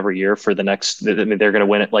division every year for the next. They're going to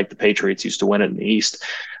win it like the Patriots used to win it in the East.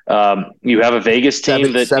 You have a Vegas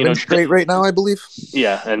team seven straight right now, I believe.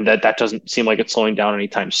 Yeah, and that doesn't seem like it's slowing down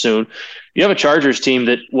anytime soon. You have a Chargers team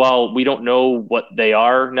that, while we don't know what they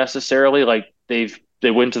are necessarily, like they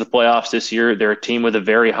went to the playoffs this year. They're a team with a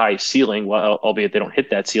very high ceiling, albeit they don't hit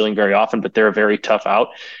that ceiling very often, but they're a very tough out.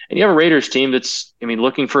 And you have a Raiders team that's,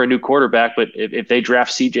 looking for a new quarterback, but if they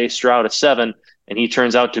draft CJ Stroud at 7 and he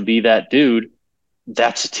turns out to be that dude,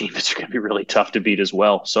 that's a team that's going to be really tough to beat as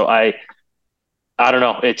well. So I don't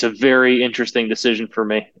know. It's a very interesting decision for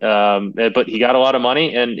me. But he got a lot of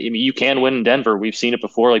money, and you can win in Denver. We've seen it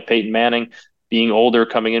before, like Peyton Manning being older,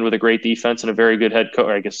 coming in with a great defense and a very good head coach.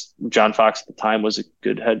 I guess John Fox at the time was a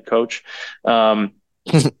good head coach.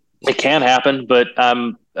 It can happen, but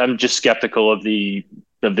I'm just skeptical of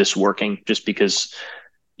this working, just because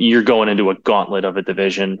you're going into a gauntlet of a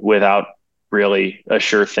division without really a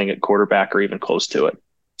sure thing at quarterback or even close to it.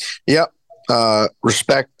 Yep.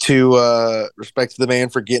 Respect to the man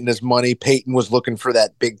for getting his money. Peyton was looking for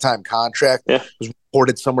that big time contract. Yeah. It was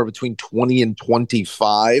reported somewhere between 20 and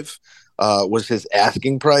 25 was his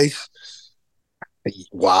asking price.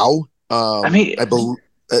 Wow.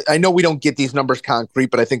 I know we don't get these numbers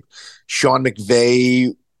concrete, but I think Sean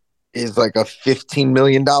McVay is like a $15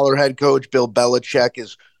 million head coach. Bill Belichick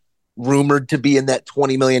is rumored to be in that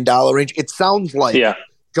 $20 million range. It sounds like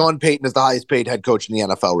Sean Payton is the highest paid head coach in the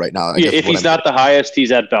NFL right now. If he's not the highest,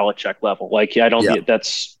 he's at Belichick level. Like, I don't.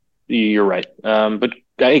 That's, you're right. But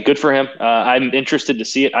Hey, good for him. I'm interested to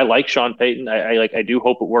see it. I like Sean Payton. I do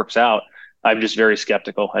hope it works out. I'm just very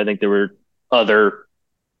skeptical. I think there were other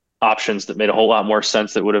options that made a whole lot more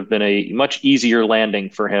sense that would have been a much easier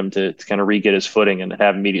landing for him to kind of re-get his footing and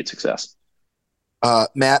have immediate success.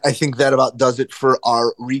 Matt, I think that about does it for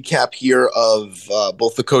our recap here of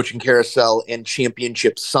both the coaching carousel and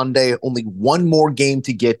championship Sunday. Only one more game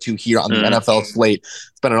to get to here on the NFL slate.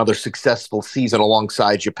 It's been another successful season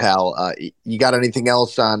alongside you, pal. You got anything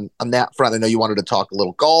else on that front? I know you wanted to talk a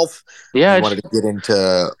little golf. Yeah, you wanted to get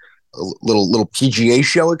into a little PGA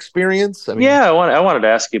show experience. I wanted to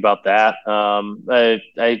ask you about that.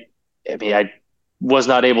 I was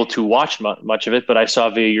not able to watch much of it, but I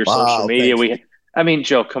saw via your social media.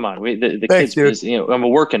 Joe, come on. The Thanks, kids, I'm a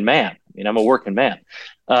working man. I'm a working man.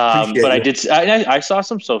 I saw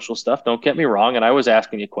some social stuff. Don't get me wrong. And I was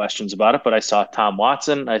asking you questions about it, but I saw Tom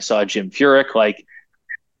Watson. I saw Jim Furyk. Like,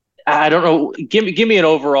 I don't know. Give me an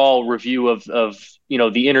overall review of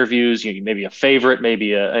the interviews. Maybe a favorite.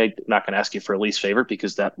 I'm not going to ask you for a least favorite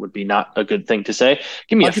because that would be not a good thing to say.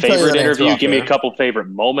 Give me a favorite interview. Give me a couple favorite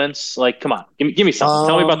moments. Like, come on. Give me something.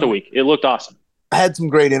 Tell me about the week. It looked awesome. I had some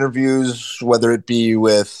great interviews, whether it be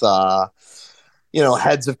with,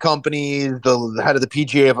 heads of companies. The head of the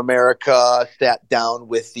PGA of America sat down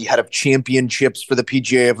with the head of championships for the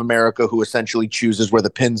PGA of America, who essentially chooses where the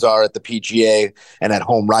pins are at the PGA and at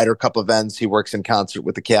home Ryder Cup events. He works in concert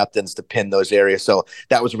with the captains to pin those areas. So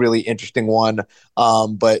that was a really interesting one.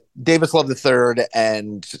 But Davis Love III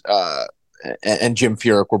and Jim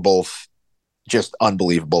Furyk were both just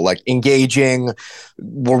unbelievable, like engaging.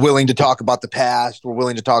 We're willing to talk about the past. We're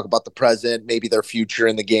willing to talk about the present, maybe their future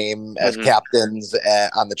in the game as captains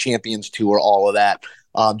on the Champions Tour, all of that.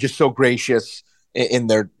 Just so gracious in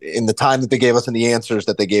the time that they gave us and the answers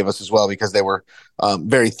that they gave us as well, because they were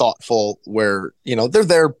very thoughtful where, they're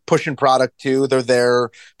there pushing product too. They're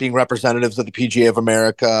there being representatives of the PGA of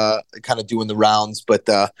America, kind of doing the rounds. But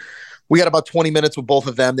we got about 20 minutes with both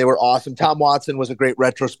of them. They were awesome. Tom Watson was a great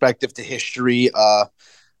retrospective to history.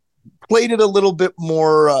 Played it a little bit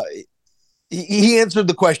more. He answered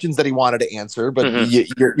the questions that he wanted to answer, but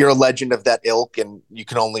you're a legend of that ilk, and you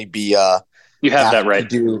can only be. You have that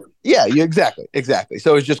right. Exactly.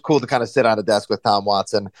 So it was just cool to kind of sit on a desk with Tom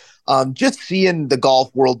Watson. Just seeing the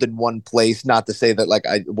golf world in one place. Not to say that like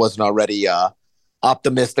I wasn't already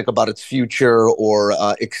optimistic about its future or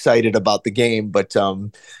excited about the game, but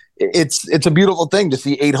it's a beautiful thing to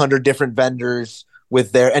see 800 different vendors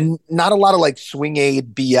with their, and not a lot of like swing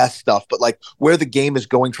aid BS stuff, but like where the game is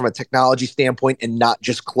going from a technology standpoint and not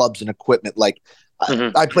just clubs and equipment. Like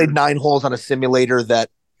I played 9 holes on a simulator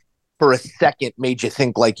that for a second made you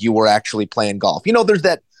think like you were actually playing golf. There's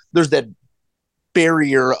that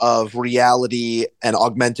barrier of reality and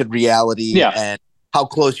augmented reality and how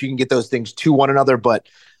close you can get those things to one another. But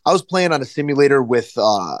I was playing on a simulator with,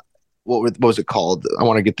 what was it called? I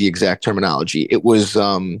want to get the exact terminology. It was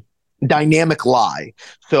dynamic lie.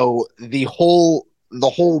 So the whole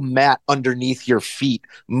mat underneath your feet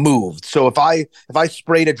moved. So if I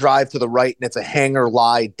sprayed a drive to the right and it's a hanger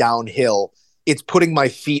lie downhill, it's putting my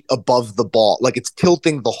feet above the ball. Like it's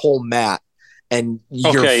tilting the whole mat and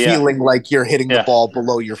you're feeling like you're hitting the ball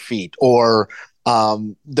below your feet. Or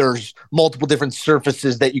there's multiple different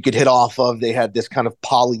surfaces that you could hit off of. They had this kind of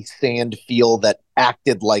poly sand feel that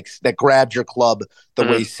acted like that grabbed your club the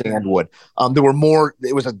way sand would. There were more.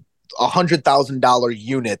 It was $100,000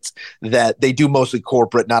 units that they do mostly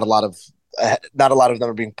corporate. Not a lot of them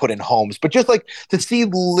are being put in homes, but just like to see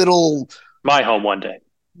my home one day.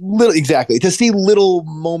 To see little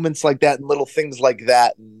moments like that and little things like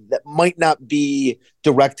that might not be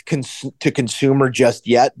direct to consumer just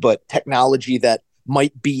yet, but technology that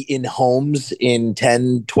might be in homes in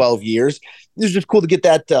 10, 12 years. It's just cool to get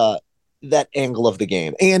that angle of the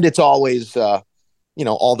game. And it's always,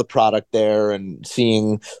 all the product there and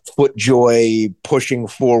seeing FootJoy pushing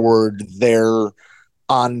forward their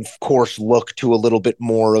on course look to a little bit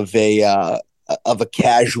more of a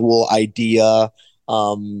casual idea.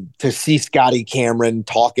 To see Scotty Cameron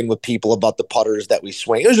talking with people about the putters that we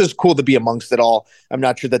swing. It was just cool to be amongst it all. I'm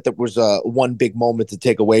not sure that there was one big moment to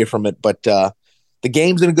take away from it, but the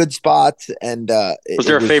game's in a good spot. And was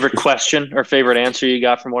there a favorite question or favorite answer you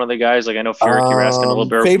got from one of the guys? Like I know Furyk, you were asking a little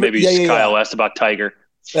bit. Maybe Kyle asked about Tiger.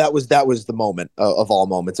 That was the moment of all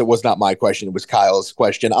moments. It was not my question. It was Kyle's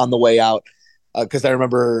question on the way out. Because I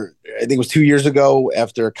remember, I think it was 2 years ago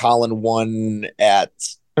after Colin won or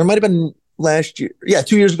it might have been last year. Yeah,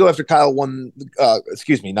 2 years ago after Kyle won,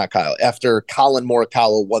 after Colin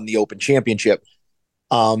Morikawa won the Open Championship,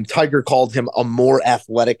 Tiger called him a more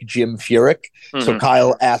athletic Jim Furyk. So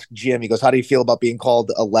Kyle asked Jim, he goes, how do you feel about being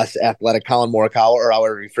called a less athletic Colin Morikawa, or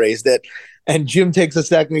however he phrased it? And Jim takes a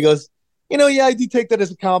second. He goes, yeah, I do take that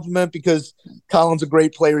as a compliment because Colin's a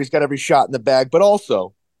great player. He's got every shot in the bag. But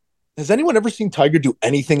also, has anyone ever seen Tiger do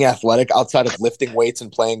anything athletic outside of lifting weights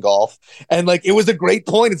and playing golf? And it was a great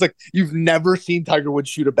point. It's like, you've never seen Tiger Woods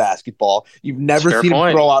shoot a basketball. You've never seen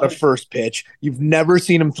him throw out a first pitch. You've never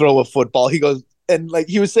seen him throw a football. He goes, and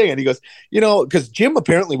he was saying, he goes, because Jim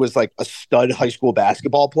apparently was a stud high school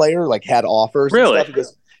basketball player, had offers. Really? And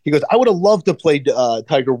stuff. He goes, I would have loved to play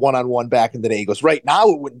Tiger one-on-one back in the day. He goes, right now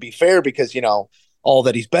it wouldn't be fair because, all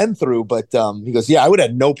that he's been through. But he goes, yeah, I would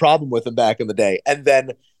have no problem with him back in the day. And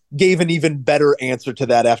then gave an even better answer to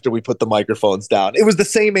that after we put the microphones down. It was the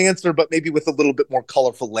same answer, but maybe with a little bit more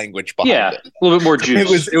colorful language behind it. A little bit more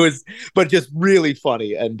juice. It was, but just really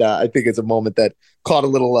funny. And I think it's a moment that caught a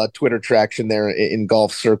little Twitter traction there in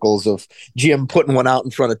golf circles of Jim putting one out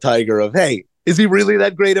in front of Tiger of, hey, is he really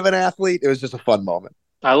that great of an athlete? It was just a fun moment.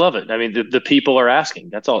 I love it. I mean, the people are asking.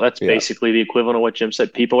 That's all. That's basically the equivalent of what Jim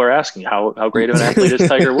said. People are asking how great of an athlete is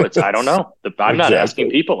Tiger Woods. I don't know. I'm not asking.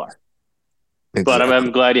 People are. Exactly. But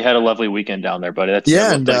I'm glad you had a lovely weekend down there, buddy. That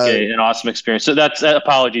looked like an awesome experience. So that's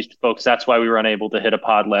apologies, folks. That's why we were unable to hit a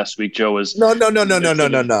pod last week. Joe was no. You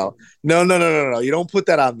don't put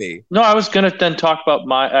that on me. No, I was gonna then talk about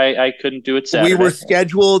I couldn't do it Saturday.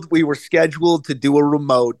 We were scheduled to do a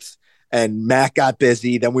remote, and Matt got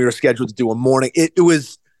busy. Then we were scheduled to do a morning. It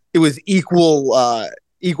was equal.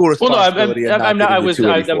 Equal responsibility. Well, no, I'm not. I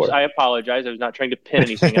apologize. I was not trying to pin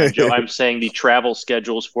anything on Joe. I'm saying the travel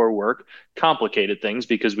schedules for work complicated things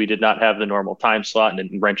because we did not have the normal time slot,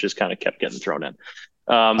 and wrenches kind of kept getting thrown in.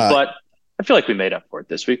 But I feel like we made up for it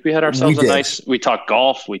this week. We had ourselves a nice. We talked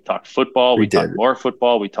golf. We talked football. We talked more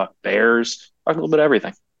football. We talked Bears. Talked a little bit of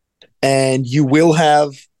everything. And you will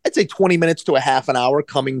have, I'd say, 20 minutes to a half an hour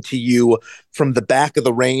coming to you from the back of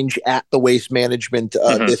the range at the Waste Management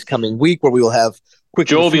this coming week, where we will have.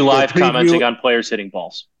 Joe will be live commenting on players hitting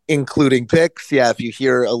balls, including picks. Yeah, if you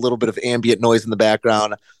hear a little bit of ambient noise in the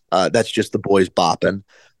background, that's just the boys bopping.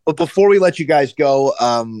 But before we let you guys go,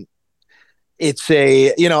 it's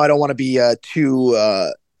I don't want to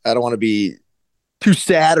be too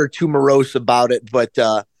sad or too morose about it, but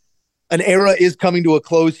an era is coming to a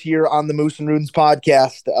close here on the Moose and Runes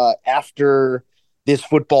podcast. After this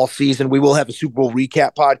football season, we will have a Super Bowl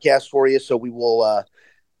recap podcast for you, so we will.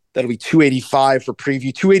 That'll be 285 for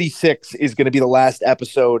preview. 286 is going to be the last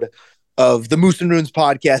episode of the Moose and Runes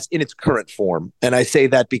podcast in its current form. And I say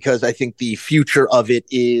that because I think the future of it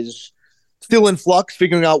is still in flux,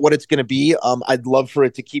 figuring out what it's going to be. I'd love for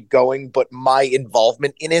it to keep going, but my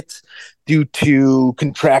involvement in it, due to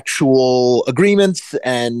contractual agreements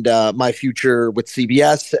and my future with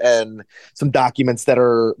CBS and some documents that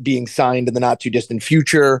are being signed in the not too distant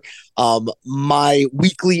future, my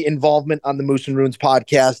weekly involvement on the Moose and Runes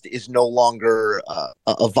podcast is no longer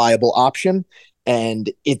a viable option. And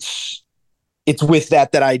it's with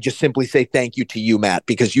that I just simply say thank you to you, Matt,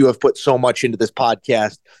 because you have put so much into this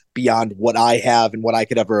podcast beyond what I have and what I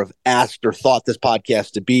could ever have asked or thought this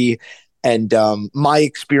podcast to be. And my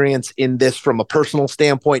experience in this from a personal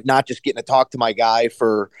standpoint, not just getting to talk to my guy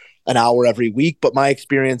for an hour every week, but my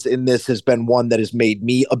experience in this has been one that has made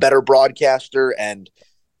me a better broadcaster. And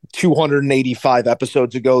 285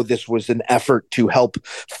 episodes ago, this was an effort to help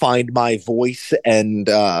find my voice and,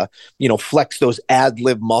 flex those ad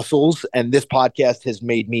lib muscles. And this podcast has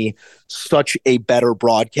made me such a better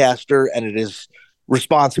broadcaster. And it is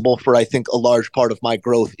responsible for, I think, a large part of my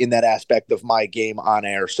growth in that aspect of my game on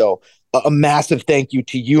air. So a massive thank you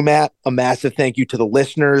to you, Matt, a massive thank you to the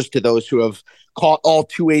listeners, to those who have caught all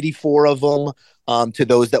 284 of them, to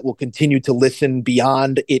those that will continue to listen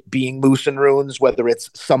beyond it being Moose and Runes, whether it's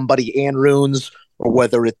somebody and Runes or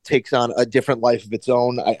whether it takes on a different life of its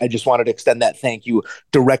own. I just wanted to extend that thank you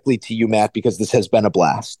directly to you, Matt, because this has been a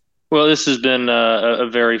blast. Well, this has been a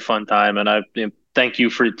very fun time, and I thank you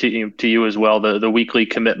to you as well. The weekly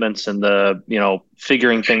commitments and the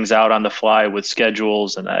figuring things out on the fly with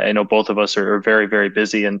schedules, and I know both of us are very, very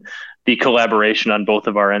busy, and the collaboration on both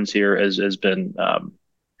of our ends here has been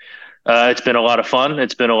it's been a lot of fun.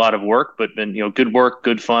 It's been a lot of work, but been good work,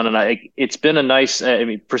 good fun, and it's been a nice. I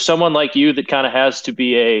mean, for someone like you that kind of has to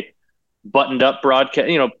be a buttoned up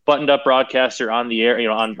broadcaster on the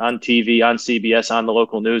air, on TV, on CBS, on the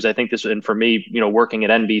local news. I think this, and for me, working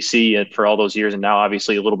at NBC and for all those years, and now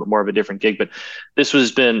obviously a little bit more of a different gig, but this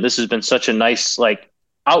has been such a nice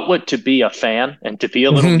outlet to be a fan and to be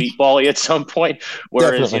a little meatbally at some point.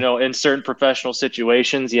 Whereas, in certain professional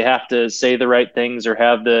situations, you have to say the right things or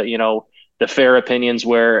have the fair opinions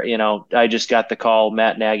where, I just got to call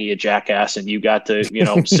Matt Nagy a jackass and you got to,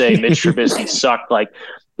 say Mitch Trubisky sucked. Like,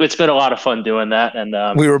 it's been a lot of fun doing that. And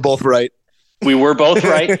we were both right. We were both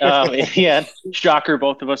right. Yeah, shocker,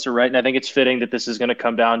 both of us are right. And I think it's fitting that this is going to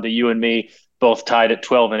come down to you and me both tied at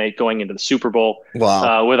 12-8 going into the Super Bowl.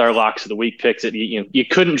 Wow. With our locks of the week picks. You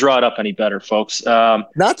couldn't draw it up any better, folks.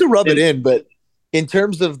 Not to rub it in, but in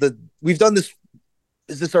terms of we've done this.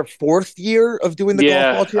 Is this our 4th year of doing the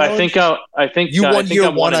golf ball challenge? I think you won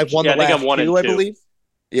year one. I've won the last two, I believe.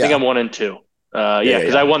 Yeah. I think I'm 1 and 2.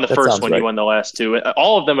 Because I won the first one. Right. You won the last 2.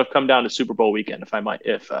 All of them have come down to Super Bowl weekend.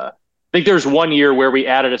 I think there's 1 year where we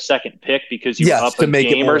added a second pick because you were up a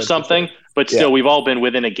game or something. But still, we've all been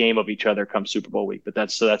within a game of each other come Super Bowl week. But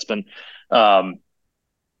that's been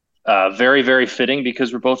very, very fitting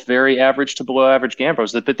because we're both very average to below average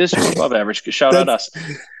gamblers. But this year we're above average. Shout out us.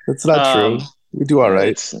 That's not true. We do all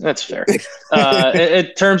right. That's fair.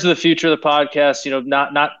 In terms of the future of the podcast,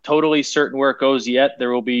 not totally certain where it goes yet. There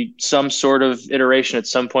will be some sort of iteration at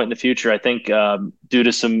some point in the future. I think due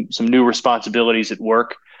to some new responsibilities at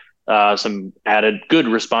work, some added good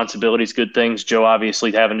responsibilities, good things. Joe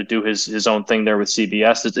obviously having to do his own thing there with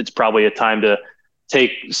CBS. It's probably a time to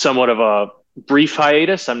take somewhat of a brief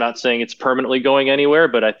hiatus. I'm not saying it's permanently going anywhere,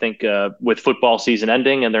 but I think with football season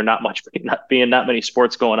ending and there not being that many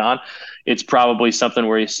sports going on, it's probably something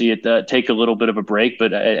where you see it take a little bit of a break.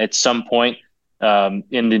 But at some point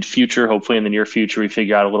in the future, hopefully in the near future, we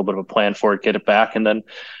figure out a little bit of a plan for it, get it back, and then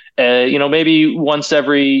maybe once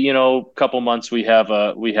every couple months we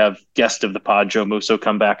have guest of the pod, Joe Musso,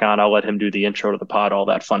 come back on. I'll let him do the intro to the pod, all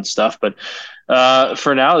that fun stuff. But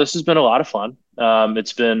for now, this has been a lot of fun.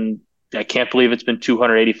 I can't believe it's been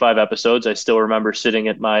 285 episodes. I still remember sitting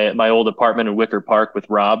at my old apartment in Wicker Park with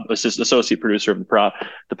Rob, associate producer of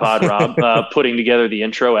the pod, Rob, putting together the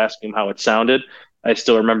intro, asking him how it sounded. I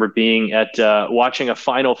still remember being at watching a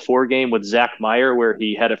Final Four game with Zach Meyer where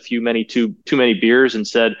he had too many beers and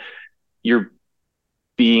said, "You're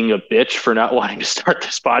being a bitch for not wanting to start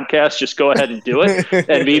this podcast. Just go ahead and do it."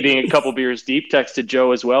 And me being a couple beers deep, texted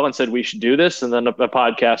Joe as well and said we should do this. And then a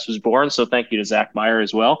podcast was born. So thank you to Zach Meyer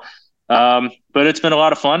as well. But it's been a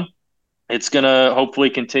lot of fun. It's going to hopefully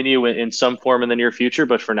continue in some form in the near future.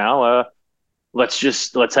 But for now, let's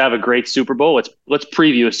have a great Super Bowl. Let's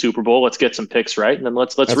preview a Super Bowl. Let's get some picks right. And then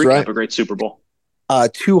let's recap a great Super Bowl.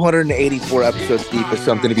 284 episodes deep is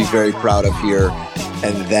something to be very proud of here.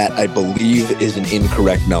 And that, I believe, is an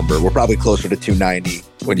incorrect number. We're probably closer to 290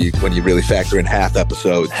 when you really factor in half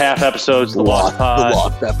episodes. The Lost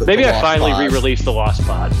Pod. Maybe I finally re-released the Lost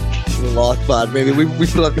Pod. The Lost Pod. Maybe we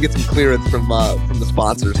still have to get some clearance from the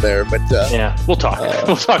sponsors there, but yeah, we'll talk.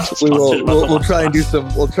 We'll talk to sponsors. We'll try and do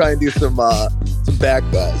some back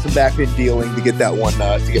end dealing to get that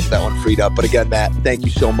one freed up. But again, Matt, thank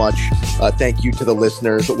you so much. Thank you to the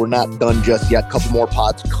listeners. We're not done just yet. Couple more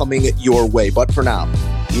pods coming your way. But for now,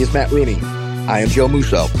 he is Matt Reaney. I am Joe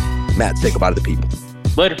Musso. Matt, say goodbye to the people.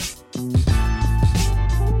 Later.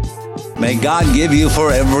 May God give you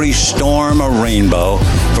for every storm a rainbow,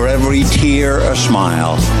 for every tear a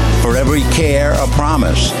smile, for every care a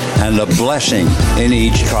promise, and a blessing in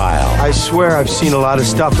each trial. I swear I've seen a lot of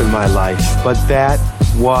stuff in my life, but that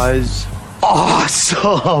was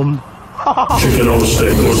awesome. Chicken on the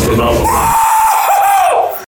steak was phenomenal.